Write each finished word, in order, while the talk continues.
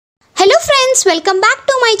Friends, welcome back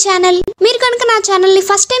to my channel. మీరు కనుక నా ఛానల్ని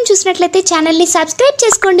ఫస్ట్ టైం చూసినట్లయితే ఛానల్ని సబ్స్క్రైబ్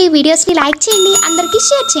చేసుకోండి, వీడియోస్ని లైక్ చేయండి, అందరికీ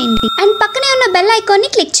షేర్ చేయండి అండ్ పక్కనే ఉన్న బెల్ ఐకాన్ని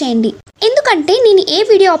క్లిక్ చేయండి. ఎందుకంటే నేను ఏ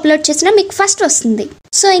వీడియో అప్లోడ్ చేసినా మీకు ఫస్ట్ వస్తుంది.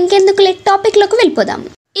 సో ఇంకెందుకు లేట్ టాపిక్లోకి వెళ్ళిపోదాం.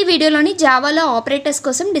 ఈ వీడియోలోని జావాలో ఆపరేటర్స్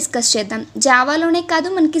కోసం డిస్కస్ చేద్దాం. జావాలోనే కాదు,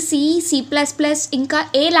 మనకి C++, ఇంకా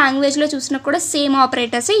ఏ లాంగ్వేజ్లో చూసినా కూడా సేమ్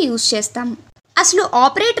ఆపరేటర్సే యూజ్ చేస్తాం. అసలు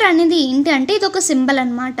ఆపరేటర్ అనేది ఏంటి అంటే ఇది ఒక సింబల్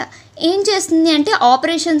అనమాట. ఏం చేస్తుంది అంటే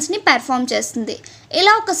ఆపరేషన్స్ని పెర్ఫామ్ చేస్తుంది.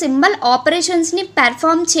 ఇలా ఒక సింబల్ ఆపరేషన్స్ని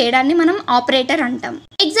పెర్ఫామ్ చేయడాన్ని మనం ఆపరేటర్ అంటాం.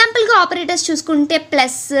 ఎగ్జాంపుల్గా ఆపరేటర్స్ చూసుకుంటే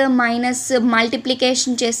ప్లస్, మైనస్,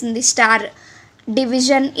 మల్టిప్లికేషన్ చేస్తుంది, స్టార్,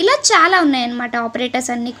 డివిజన్, ఇలా చాలా ఉన్నాయన్నమాట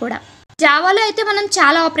ఆపరేటర్స్ అన్నీ కూడా. జావాలో అయితే మనం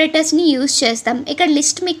చాలా ఆపరేటర్స్ని యూజ్ చేస్తాం. ఇక్కడ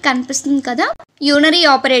లిస్ట్ మీకు కనిపిస్తుంది కదా. Unary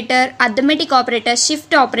operator, arithmetic operator,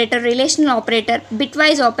 shift operator, relational operator,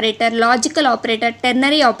 bitwise operator, logical operator,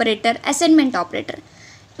 ternary operator, assignment operator,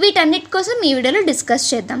 వీటన్నిటి కోసం ఈ వీడియోలో డిస్కస్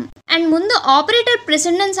చేద్దాం. అండ్ ముందు ఆపరేటర్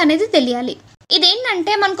ప్రెసిడెన్స్ అనేది తెలియాలి.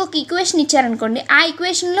 ఇదేంటంటే మనకు ఒక ఈక్వేషన్ ఇచ్చారనుకోండి, ఆ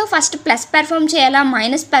ఈక్వేషన్లో ఫస్ట్ ప్లస్ పెర్ఫామ్ చేయాలా,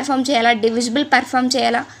 మైనస్ పెర్ఫామ్ చేయాలా, డివిజిబుల్ పెర్ఫామ్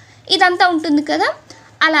చేయాలా, ఇదంతా ఉంటుంది కదా,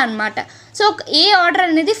 అలా అనమాట. సో ఏ ఆర్డర్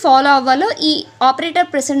అనేది ఫాలో అవ్వాలో ఈ ఆపరేటర్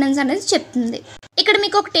ప్రెసిడెన్స్ అనేది చెప్తుంది. ఇక్కడ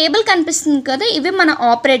మీకు ఒక టేబుల్ కనిపిస్తుంది కదా, ఇవి మన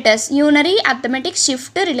operators: unary, arithmetic,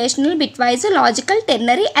 shift, relational, bitwise, logical,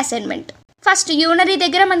 ternary, assignment. First unary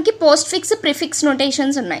దగ్గర మనకి పోస్ట్ ఫిక్స్, ప్రిఫిక్స్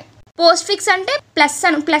నోటేషన్స్ ఉన్నాయి. పోస్ట్ ఫిక్స్ అంటే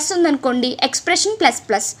ప్లస్ ఉందనుకోండి, expression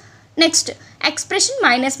plus. Next expression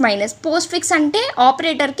minus. Post fix అంటే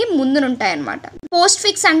ఆపరేటర్కి ముందునుంటాయి అన్నమాట. పోస్ట్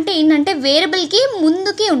ఫిక్స్ అంటే ఏంటంటే వేరియబుల్కి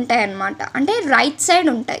ముందుకి ఉంటాయి అన్నమాట, అంటే రైట్ సైడ్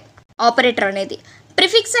ఉంటాయి ఆపరేటర్ అనేది.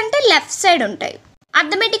 ప్రిఫిక్స్ అంటే లెఫ్ట్ సైడ్ ఉంటాయి.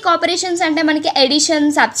 అర్థమెటిక్ ఆపరేషన్స్ అంటే మనకి ఎడిషన్,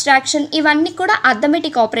 సబ్స్ట్రాక్షన్, ఇవన్నీ కూడా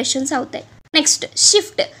అర్థమెటిక్ ఆపరేషన్స్ అవుతాయి. నెక్స్ట్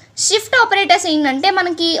షిఫ్ట్ ఆపరేటర్స్ ఏంటంటే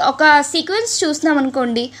మనకి ఒక సీక్వెన్స్ చూస్తున్నాం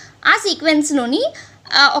అనుకోండి, ఆ సీక్వెన్స్లోని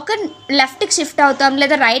ఒక లెఫ్ట్కి షిఫ్ట్ అవుతాం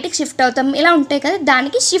లేదా రైట్కి షిఫ్ట్ అవుతాం, ఇలా ఉంటాయి కదా,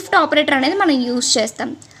 దానికి షిఫ్ట్ ఆపరేటర్ అనేది మనం యూజ్ చేస్తాం.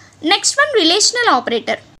 Next one relational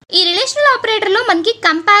operator. ఈ రిలేషనల్ ఆపరేటర్లో మనకి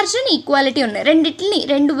కంపారిజన్, ఈక్వాలిటీ ఉన్నాయి.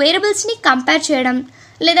 రెండు వేరియబుల్స్ని కంపేర్ చేయడం,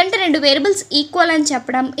 లేదంటే రెండు వేరియబుల్స్ ఈక్వల్ అని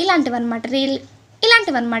చెప్పడం,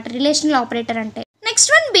 ఇలాంటివన్నమాట రిలేషనల్ ఆపరేటర్ అంటే.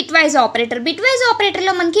 Next one bitwise operator. Bitwise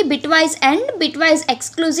ఆపరేటర్లో మనకి bitwise and, bitwise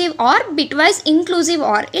exclusive are, bitwise inclusive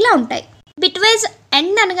are, ఇలా ఉంటాయి. బిట్వైజ్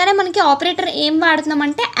ఎండ్ అనగానే మనకి ఆపరేటర్ ఏం వాడుతున్నాం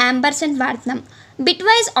అంటే యాంపర్సెంట్ వాడుతున్నాం.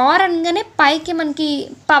 బిట్వైజ్ ఆర్ అనగానే పైకి మనకి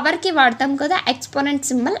పవర్కి వాడతాం కదా, ఎక్స్పోనెంట్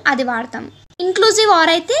సింబల్, అది వాడతాం. ఇంక్లూజివ్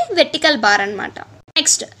ఆర్ అయితే వెర్టికల్ బార్ అనమాట.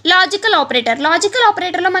 Next logical operator. లాజికల్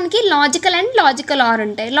ఆపరేటర్లో మనకి లాజికల్ అండ్, లాజికల్ ఆర్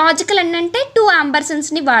ఉంటాయి. లాజికల్ అండ్ అంటే 2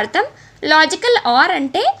 యాంపర్సెంట్స్ని వాడతాం. లాజికల్ ఆర్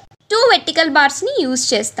అంటే 2 వెర్టికల్ బార్స్ని యూజ్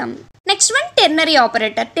చేస్తాం. Next one ternary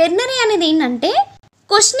operator. Ternary అనేది ఏంటంటే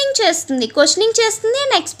క్వశ్చనింగ్ చేస్తుంది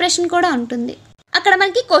అండ్ ఎక్స్ప్రెషన్ కూడా ఉంటుంది. అక్కడ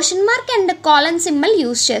మనకి question mark and colon symbol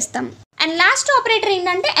use చేస్తాం. అండ్ లాస్ట్ ఆపరేటర్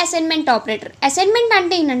ఏంటంటే అసైన్మెంట్ ఆపరేటర్. అసైన్మెంట్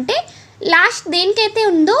అంటే ఏంటంటే లాస్ట్ దేనికైతే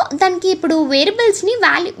ఉందో దానికి ఇప్పుడు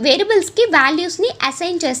వేరియబుల్స్కి వాల్యూస్ని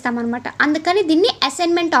అసైన్ చేస్తామన్నమాట. అందుకని దీన్ని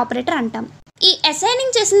అసైన్మెంట్ ఆపరేటర్ అంటాం. ఈ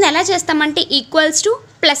అసైనింగ్ చేసింది ఎలా చేస్తామంటే equals to,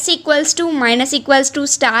 plus equals to, minus equals to,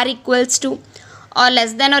 star equals to, are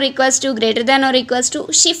less than are equals to, greater than are equals to,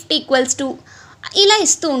 shift equals to, ఇలా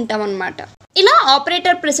ఇస్తూ ఉంటాం అనమాట. ఇలా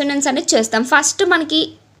ఆపరేటర్ ప్రెసిడెన్స్ అనేది చేస్తాం. ఫస్ట్ మనకి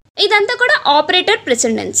ఇదంతా కూడా ఆపరేటర్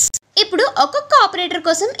ప్రెసిడెన్స్. ఇప్పుడు ఒక్కొక్క ఆపరేటర్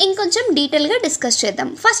కోసం ఇంకొంచెం డీటెయిల్గా డిస్కస్ చేద్దాం.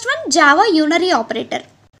 First one Java unary operator.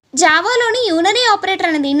 జావాలోని unary operator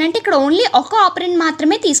అనేది ఏంటంటే ఇక్కడ ఓన్లీ ఒక ఆపరెంట్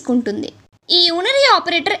మాత్రమే తీసుకుంటుంది. ఈ యూనరీ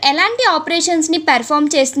ఆపరేటర్ ఎలాంటి ఆపరేషన్స్ని పెర్ఫామ్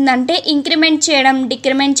చేస్తుందంటే ఇంక్రిమెంట్ చేయడం,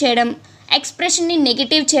 డిక్రిమెంట్ చేయడం, ఎక్స్ప్రెషన్ని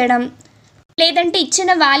నెగిటివ్ చేయడం, లేదంటే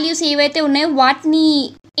ఇచ్చిన వాల్యూస్ ఏవైతే ఉన్నాయో వాటిని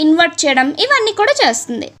ఇన్వర్ట్ చేయడం, ఇవన్నీ కూడా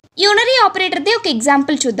చేస్తుంది. యూనరీ ఆపరేటర్ది ఒక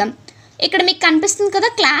ఎగ్జాంపుల్ చూద్దాం. ఇక్కడ మీకు కనిపిస్తుంది కదా,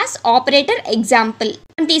 క్లాస్ ఆపరేటర్ ఎగ్జాంపుల్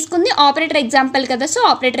అని తీసుకుంది. ఆపరేటర్ ఎగ్జాంపుల్ కదా, సో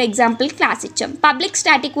ఆపరేటర్ ఎగ్జాంపుల్ క్లాస్ ఇచ్చాం. Public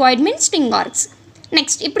static void means string args.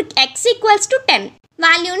 Next ఇప్పుడు x ఈక్వల్స్ టు 10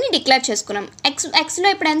 వాల్యూని డిక్లేర్ చేసుకున్నాం. ఎక్స్లో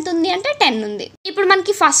ఇప్పుడు ఎంత ఉంది అంటే 10 ఉంది. ఇప్పుడు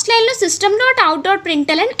మనకి ఫస్ట్ లైన్లో system dot out dot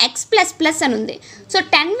println x++ అని ఉంది. సో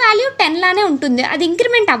 10 వాల్యూ 10 లానే ఉంటుంది, అది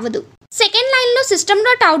ఇంక్రిమెంట్ అవ్వదు. సెకండ్ లైన్లో system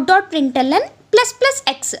dot out dot println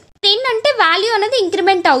 ++x, ఏంటంటే వాల్యూ అనేది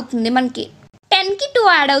ఇంక్రిమెంట్ అవుతుంది. మనకి 10కి 2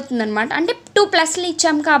 యాడ్ అవుతుంది అనమాట. అంటే 2 ప్లస్లు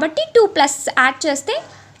ఇచ్చాం కాబట్టి 2+ యాడ్ చేస్తే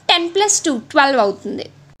 10 + 2 12 అవుతుంది.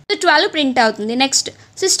 12 ప్రింట్ అవుతుంది. Next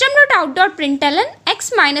system dot out dot println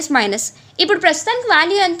x-. ఇప్పుడు ప్రస్తుతానికి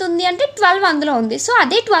వాల్యూ ఎంత ఉంది అంటే 12 అందులో ఉంది, సో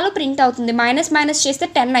అదే 12 ప్రింట్ అవుతుంది. మైనస్ చేస్తే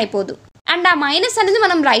 10 అయిపోదు. అండ్ ఆ మైనస్ అనేది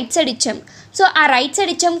మనం రైట్ సైడ్ ఇచ్చాం, సో ఆ రైట్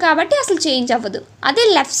సైడ్ ఇచ్చాం కాబట్టి అసలు చేంజ్ అవ్వదు. అదే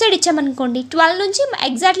లెఫ్ట్ సైడ్ ఇచ్చామనుకోండి, 12 నుంచి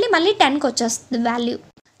ఎగ్జాక్ట్లీ మళ్ళీ 10కి వచ్చేస్తుంది వాల్యూ.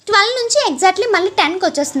 12 నుంచి ఎగ్జాక్ట్లీ మళ్ళీ 10కి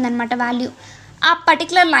వచ్చేస్తుంది అనమాట వాల్యూ. ఆ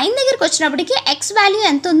పర్టికులర్ లైన్ దగ్గరికి వచ్చినప్పటికీ ఎక్స్ వాల్యూ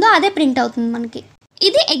ఎంత ఉందో అదే ప్రింట్ అవుతుంది మనకి.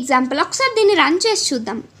 ఇది ఎగ్జాంపుల్. ఒకసారి దీన్ని రన్ చేసి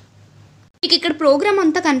చూద్దాం. మీకు ఇక్కడ ప్రోగ్రామ్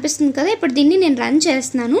అంతా కనిపిస్తుంది కదా. ఇప్పుడు దీన్ని నేను రన్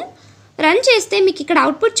చేస్తున్నాను. రన్ చేస్తే మీకు ఇక్కడ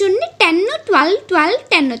అవుట్పుట్ చూడండి 10, 12, 12,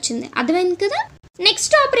 10 వచ్చింది. అర్థమైంది కదా.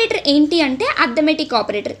 నెక్స్ట్ ఆపరేటర్ ఏంటి అంటే అర్థమెటిక్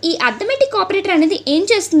ఆపరేటర్. ఈ అర్థమెటిక్ ఆపరేటర్ అనేది ఏం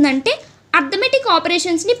చేస్తుందంటే అర్థమెటిక్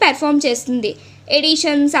ఆపరేషన్స్ని పెర్ఫామ్ చేస్తుంది.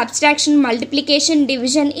 ఎడిషన్, సబ్స్ట్రాక్షన్, మల్టిప్లికేషన్,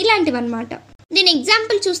 డివిజన్ ఇలాంటివి అనమాట. దీని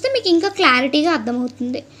ఎగ్జాంపుల్ చూస్తే మీకు ఇంకా క్లారిటీగా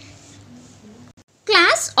అర్థమవుతుంది.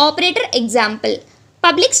 Class operator example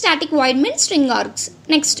public static void main string args.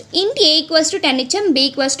 Next ఇంట్ a = 10 ఇచ్చాం, b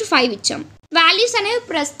 = 5 ఇచ్చాం. వాల్యూస్ అనేవి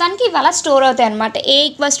ప్రస్తుతానికి ఇవాళ స్టోర్ అవుతాయి అనమాట. a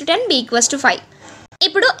 = 10, b = 5.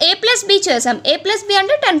 ఇప్పుడు a + b చేసాం. a + b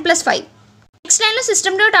అంటే 10 + 5. నెక్స్ట్ లైన్లో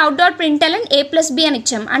system.out.println a + b అని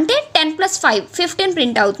ఇచ్చాం అంటే 10 + 5 15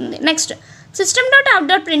 ప్రింట్ అవుతుంది. నెక్స్ట్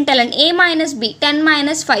system.out.println a - b 10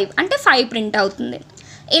 - 5 అంటే 5 ప్రింట్ అవుతుంది.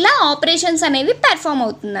 ఇలా ఆపరేషన్స్ అనేవి పెర్ఫామ్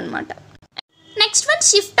అవుతుంది అనమాట. Next one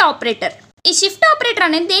shift operator. ఈ షిఫ్ట్ ఆపరేటర్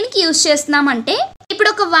అనేది దేనికి యూజ్ చేస్తున్నామంటే ఇప్పుడు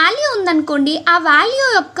ఒక వాల్యూ ఉందనుకోండి, ఆ వాల్యూ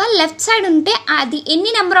యొక్క లెఫ్ట్ సైడ్ ఉంటే అది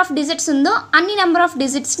ఎన్ని నెంబర్ ఆఫ్ డిజిట్స్ ఉందో అన్ని నెంబర్ ఆఫ్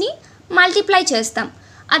డిజిట్స్ని మల్టిప్లై చేస్తాం.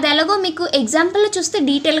 అది ఎలాగో మీకు ఎగ్జాంపుల్లో చూస్తే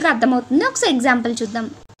డీటెయిల్గా అర్థమవుతుంది. ఒకసారి ఎగ్జాంపుల్ చూద్దాం.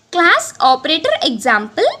 Class operator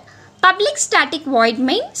example public static void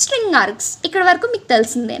main string args. ఇక్కడ వరకు మీకు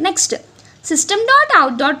తెలిసిందే. Next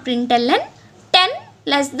system.out.println 10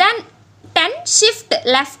 < 10 shift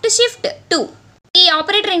left shift 2. ఈ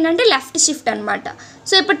ఆపరేటర్ ఏంటంటే లెఫ్ట్ షిఫ్ట్ అనమాట.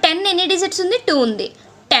 సో ఇప్పుడు 10 ఎన్ని డిజిట్స్ ఉంది? 2 ఉంది.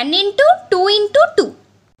 10 × 2 × 2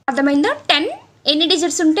 అర్థమైందా? 10 ఎన్ని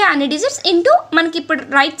డిజిట్స్ ఉంటే అన్ని డిజిట్స్ ఇంటూ మనకి ఇప్పుడు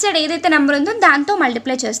రైట్ సైడ్ ఏదైతే నెంబర్ ఉందో దాంతో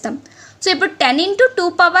మల్టిప్లై చేస్తాం. సో ఇప్పుడు 10 ×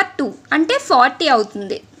 2^2 అంటే 40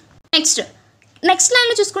 అవుతుంది. నెక్స్ట్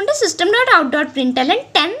లైన్లో చూసుకుంటే system.out.println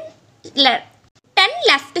 10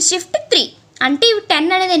 లెఫ్ట్ షిఫ్ట్ 3 అంటే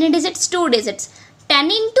 10 అనేది ఎన్ని డిజిట్స్? 2 డిజిట్స్. 10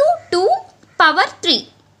 × 2^3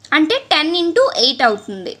 అంటే 10 × 8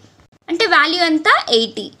 అవుతుంది. అంటే వాల్యూ ఎంత?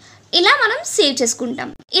 80. ఇలా మనం సేవ్ చేసుకుంటాం.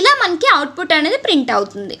 ఇలా మనకి అవుట్పుట్ అనేది ప్రింట్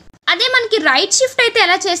అవుతుంది. అదే మనకి రైట్ షిఫ్ట్ అయితే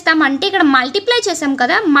ఎలా చేస్తామంటే ఇక్కడ మల్టిప్లై చేసాం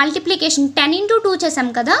కదా, మల్టిప్లికేషన్ 10 × 2 చేసాం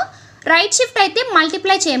కదా. రైట్ షిఫ్ట్ అయితే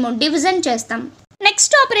మల్టిప్లై చేయము, డివిజన్ చేస్తాం.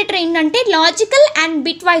 నెక్స్ట్ ఆపరేటర్ ఏంటంటే లాజికల్ అండ్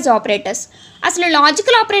బిట్వైజ్ ఆపరేటర్స్. అసలు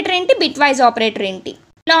లాజికల్ ఆపరేటర్ ఏంటి, బిట్వైజ్ ఆపరేటర్ ఏంటి?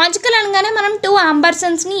 లాజికల్ అనగానే మనం 2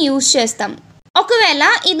 ఆంపర్సన్స్ని యూజ్ చేస్తాం. ఒకవేళ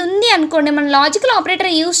ఇది ఉంది అనుకోండి, మనం లాజికల్ ఆపరేటర్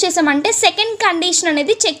యూజ్ చేసామంటే సెకండ్ కండిషన్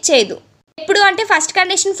అనేది చెక్ చేయదు. ఎప్పుడు అంటే ఫస్ట్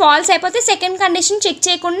కండిషన్ ఫాల్స్ అయిపోతే సెకండ్ కండిషన్ చెక్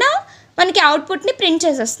చేయకుండా మనకి అవుట్పుట్ని ప్రింట్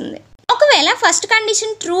చేసేస్తుంది. ఒకవేళ ఫస్ట్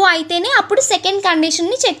కండిషన్ ట్రూ అయితేనే అప్పుడు సెకండ్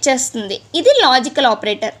కండిషన్ని చెక్ చేస్తుంది. ఇది logical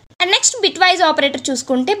operator. And next bitwise operator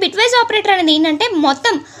చూసుకుంటే బిట్వైజ్ ఆపరేటర్ అనేది ఏంటంటే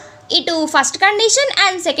మొత్తం ఇటు first condition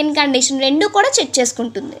and second condition రెండు కూడా చెక్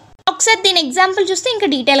చేసుకుంటుంది. ఒకసారి దీని ఎగ్జాంపుల్ చూస్తే ఇంకా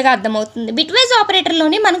డీటెయిల్గా అర్థమవుతుంది. బిట్వైజ్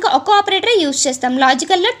ఆపరేటర్లోనే మనకు ఒక ఆపరేటర్ యూజ్ చేస్తాం,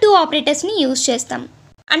 లాజికల్లో 2 ఆపరేటర్స్ని యూజ్ చేస్తాం.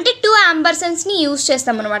 అంటే 2 ఆంపర్సన్స్ని యూజ్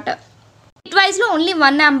చేస్తాం అనమాట. బిట్వైజ్లో ఓన్లీ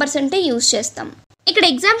 1 ఆంపర్సెంటే యూజ్ చేస్తాం. ఇక్కడ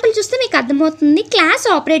ఎగ్జాంపుల్ చూస్తే మీకు అర్థమవుతుంది. Class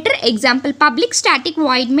operator example public static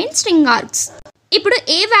void main string args. ఇప్పుడు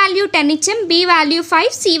ఏ వాల్యూ 10 ఇచ్చాం, బి వాల్యూ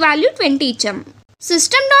 5, సి వాల్యూ 20 ఇచ్చాం.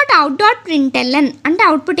 system.out.println అంటే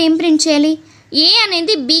అవుట్పుట్ ఏం ప్రింట్ చేయాలి? ఏ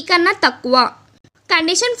అనేది బి కన్నా తక్కువ,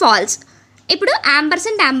 కండిషన్ ఫాల్స్. ఇప్పుడు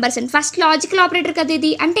యాంపర్సెంట్ ఫస్ట్ లాజికల్ ఆపరేటర్ కదా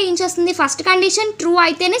ఇది. అంటే ఏం చేస్తుంది? ఫస్ట్ కండిషన్ ట్రూ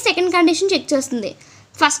అయితేనే సెకండ్ కండిషన్ చెక్ చేస్తుంది.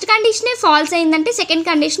 ఫస్ట్ కండిషనే ఫాల్స్ అయిందంటే సెకండ్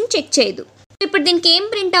కండిషన్ చెక్ చేయదు. ఇప్పుడు దీనికి ఏం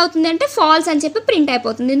ప్రింట్ అవుతుంది అంటే ఫాల్స్ అని చెప్పి ప్రింట్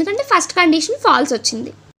అయిపోతుంది, ఎందుకంటే ఫస్ట్ కండిషన్ ఫాల్స్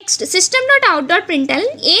వచ్చింది. Next system.out.println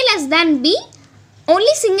a < b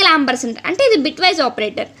only single ampersand అంటే ఇది bitwise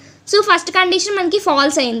operator. So first condition మనకి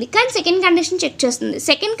ఫాల్స్ అయింది కానీ సెకండ్ కండిషన్ చెక్ చేస్తుంది.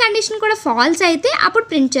 సెకండ్ కండిషన్ కూడా ఫాల్స్ అయితే అప్పుడు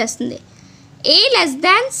ప్రింట్ చేస్తుంది. a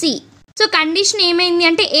 < c. సో కండిషన్ ఏమైంది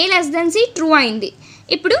అంటే a < c ట్రూ అయింది.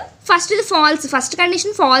 ఇప్పుడు first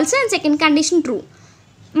condition false and second condition true.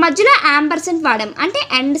 మధ్యలో యాంపర్సెంట్ వాడాం అంటే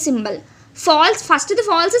ఎండ్ సింబల్. ఫస్ట్ది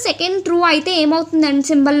ఫాల్స్ సెకండ్ ట్రూ అయితే ఏమవుతుంది? ఎండ్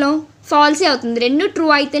సింబల్లో ఫాల్సే అవుతుంది. రెండు ట్రూ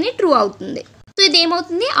అయితేనే ట్రూ అవుతుంది. సో ఇది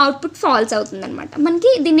ఏమవుతుంది? అవుట్పుట్ ఫాల్స్ అవుతుంది అనమాట.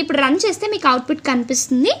 మనకి దీన్ని ఇప్పుడు రన్ చేస్తే మీకు అవుట్పుట్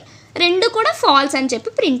కనిపిస్తుంది, రెండు కూడా ఫాల్స్ అని చెప్పి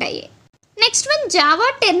ప్రింట్ అయ్యాయి. Next one Java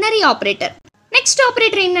ternary operator. Next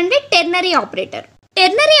operator ఏంటంటే టెర్నరీ ఆపరేటర్.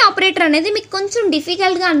 టెర్నరీ ఆపరేటర్ అనేది మీకు కొంచెం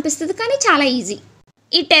డిఫికల్ట్గా అనిపిస్తుంది కానీ చాలా ఈజీ.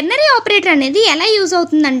 ఈ టెర్నరీ ఆపరేటర్ అనేది ఎలా యూజ్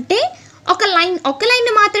అవుతుందంటే ఒక లైన్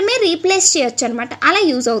మాత్రమే రీప్లేస్ చేయొచ్చు అనమాట, అలా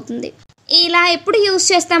యూజ్ అవుతుంది. ఇలా ఎప్పుడు యూజ్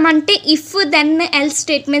చేస్తామంటే ఇఫ్ దెన్ ఎల్స్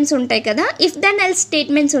స్టేట్మెంట్స్ ఉంటాయి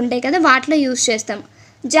కదా, వాటిలో యూజ్ చేస్తాం.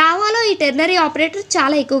 జావాలో ఈ టెర్నరీ ఆపరేటర్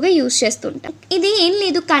చాలా ఎక్కువగా యూజ్ చేస్తుంటాం. ఇది ఏం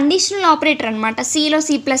లేదు, కండిషనల్ ఆపరేటర్ అనమాట. సిలో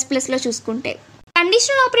C++లో చూసుకుంటే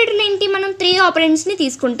కండిషనల్ ఆపరేటర్లు ఏంటి? మనం 3 ఆపరెంట్స్ని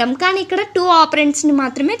తీసుకుంటాం కానీ ఇక్కడ 2 ఆపరెంట్స్ని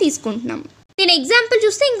మాత్రమే తీసుకుంటున్నాం. దీని ఎగ్జాంపుల్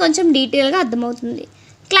చూస్తే ఇంకొంచెం డీటెయిల్గా అర్థమవుతుంది.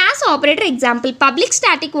 Class operator example public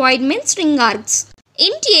static void main string args.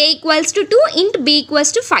 int a = 2, int b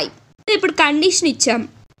 = 5. ఇప్పుడు కండిషన్ ఇచ్చాం.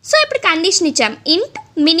 సో ఇప్పుడు కండిషన్ ఇచ్చాం, ఇంట్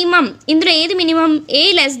మినిమం, ఇందులో ఏది minimum, a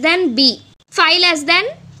less than b, 5 less than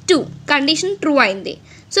 2, condition true అయింది.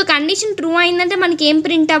 సో కండిషన్ ట్రూ అయిందంటే మనకి ఏం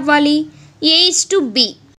ప్రింట్ అవ్వాలి, a is to b.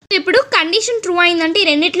 ఇప్పుడు కండిషన్ ట్రూ అయిందంటే ఈ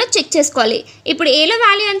రెండిట్లో చెక్ చేసుకోవాలి. ఇప్పుడు ఏలో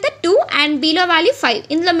వాల్యూ ఎంత 2 అండ్ బీలో వాల్యూ 5,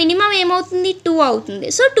 ఇందులో మినిమం ఏమవుతుంది 2 అవుతుంది.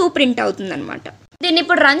 సో 2 ప్రింట్ అవుతుంది అనమాట. దీన్ని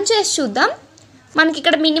ఇప్పుడు రన్ చేసి చూద్దాం. మనకి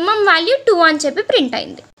ఇక్కడ మినిమం వాల్యూ 2 అని చెప్పి ప్రింట్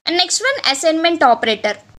అయింది. And next one assignment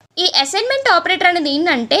operator. ఈ అసైన్మెంట్ ఆపరేటర్ అనేది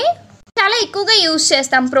ఏంటంటే చాలా ఎక్కువగా యూజ్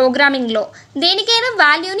చేస్తాం ప్రోగ్రామింగ్లో. దేనికైనా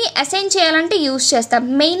వాల్యూని అసైన్ చేయాలంటే యూజ్ చేస్తాం.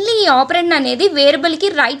 మెయిన్లీ ఈ ఆపరేటర్ అనేది వేరియబుల్కి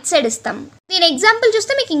రైట్ సైడ్ ఇస్తాం. దీని ఎగ్జాంపుల్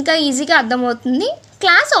చూస్తే మీకు ఇంకా ఈజీగా అర్థమవుతుంది.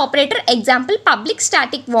 Class operator example public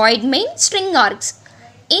static void main string args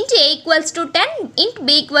int a equals to 10, int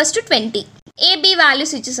b equals to 20. a b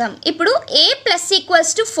values ఇచ్చేసాం. ఇప్పుడు a plus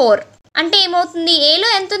equals to 4 అంటే ఏమవుతుంది, ఏలో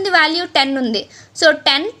ఎంత ఉంది వాల్యూ 10 ఉంది. సో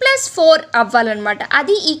 10 plus 4 అవ్వాలన్నమాట.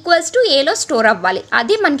 అది ఈక్వల్స్ టు ఏలో స్టోర్ అవ్వాలి.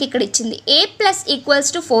 అది మనకి ఇక్కడ ఇచ్చింది. a plus equals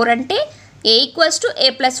to 4 అంటే a equals to a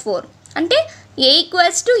plus 4 అంటే a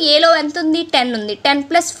equals to ఏలో ఎంత ఉంది 10 ఉంది. 10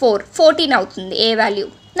 plus 4 14 అవుతుంది a value.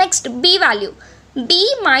 Next b value, b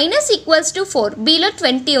minus equals to 4, bలో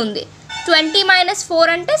 20 ఉంది. 20 minus 4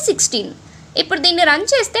 అంటే 16. ఇప్పుడు దీన్ని రన్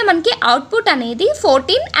చేస్తే మనకి అవుట్పుట్ అనేది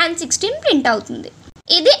 14 and 16 ప్రింట్ అవుతుంది.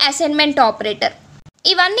 ఇది అసైన్మెంట్ ఆపరేటర్.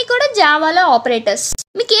 ఇవన్నీ కూడా జావాలో ఆపరేటర్స్.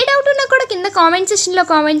 మీకు ఏ డౌట్ ఉన్నా కూడా కింద కామెంట్ సెక్షన్లో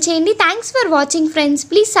కామెంట్ చేయండి. Thanks for watching friends.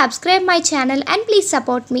 Please subscribe my channel and please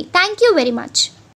support me. Thank you very much.